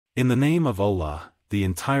In the name of Allah, the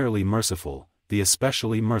entirely merciful, the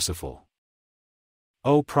especially merciful.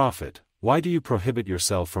 O Prophet, why do you prohibit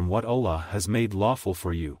yourself from what Allah has made lawful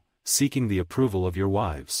for you, seeking the approval of your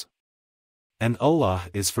wives? And Allah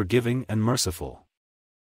is forgiving and merciful.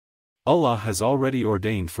 Allah has already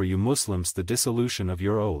ordained for you Muslims the dissolution of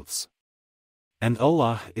your oaths. And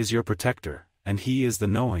Allah is your protector, and He is the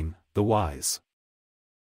knowing, the wise.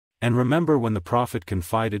 And remember when the Prophet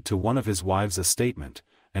confided to one of his wives a statement,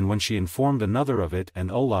 and when she informed another of it and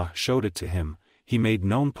Allah showed it to him, he made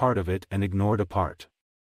known part of it and ignored a part.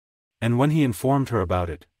 And when he informed her about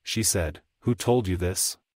it, she said, "Who told you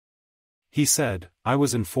this?" He said, "I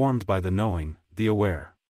was informed by the knowing, the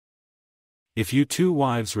aware." If you two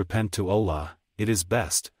wives repent to Allah, it is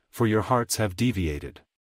best, for your hearts have deviated.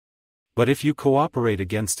 But if you cooperate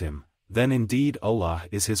against him, then indeed Allah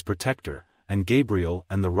is his protector, and Gabriel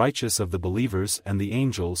and the righteous of the believers and the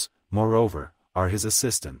angels, moreover, are his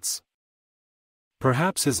assistants.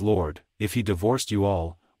 Perhaps his Lord, if he divorced you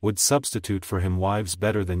all, would substitute for him wives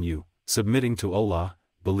better than you, submitting to Allah,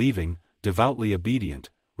 believing, devoutly obedient,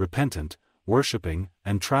 repentant, worshipping,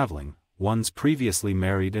 and traveling, ones previously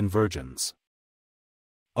married and virgins.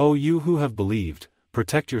 O you who have believed,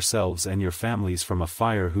 protect yourselves and your families from a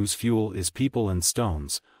fire whose fuel is people and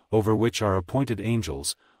stones, over which are appointed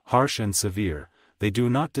angels, harsh and severe. They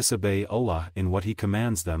do not disobey Allah in what He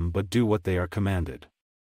commands them but do what they are commanded.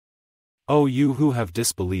 O you who have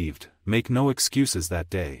disbelieved, make no excuses that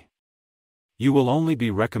day. You will only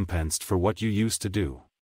be recompensed for what you used to do.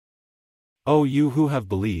 O you who have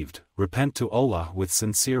believed, repent to Allah with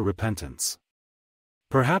sincere repentance.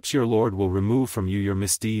 Perhaps your Lord will remove from you your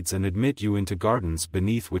misdeeds and admit you into gardens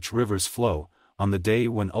beneath which rivers flow, on the day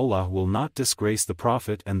when Allah will not disgrace the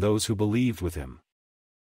Prophet and those who believed with him.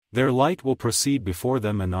 Their light will proceed before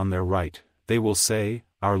them and on their right, they will say,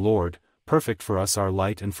 "Our Lord, perfect for us our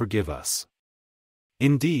light and forgive us.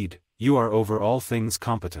 Indeed, you are over all things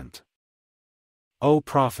competent." O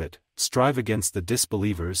Prophet, strive against the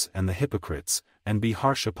disbelievers and the hypocrites, and be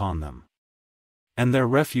harsh upon them. And their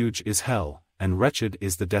refuge is hell, and wretched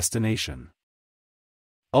is the destination.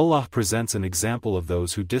 Allah presents an example of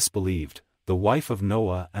those who disbelieved, the wife of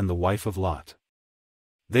Noah and the wife of Lot.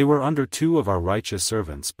 They were under two of our righteous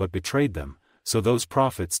servants but betrayed them, so those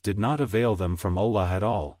prophets did not avail them from Allah at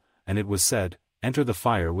all, and it was said, "Enter the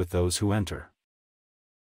fire with those who enter."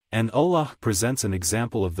 And Allah presents an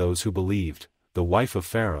example of those who believed, the wife of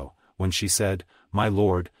Pharaoh, when she said, "My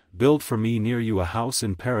Lord, build for me near you a house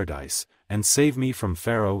in paradise, and save me from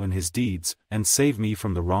Pharaoh and his deeds, and save me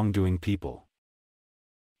from the wrongdoing people."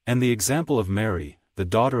 And the example of Mary, the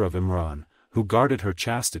daughter of Imran, who guarded her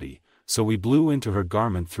chastity, so we blew into her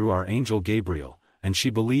garment through our angel Gabriel, and she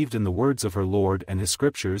believed in the words of her Lord and his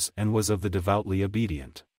scriptures and was of the devoutly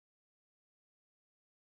obedient.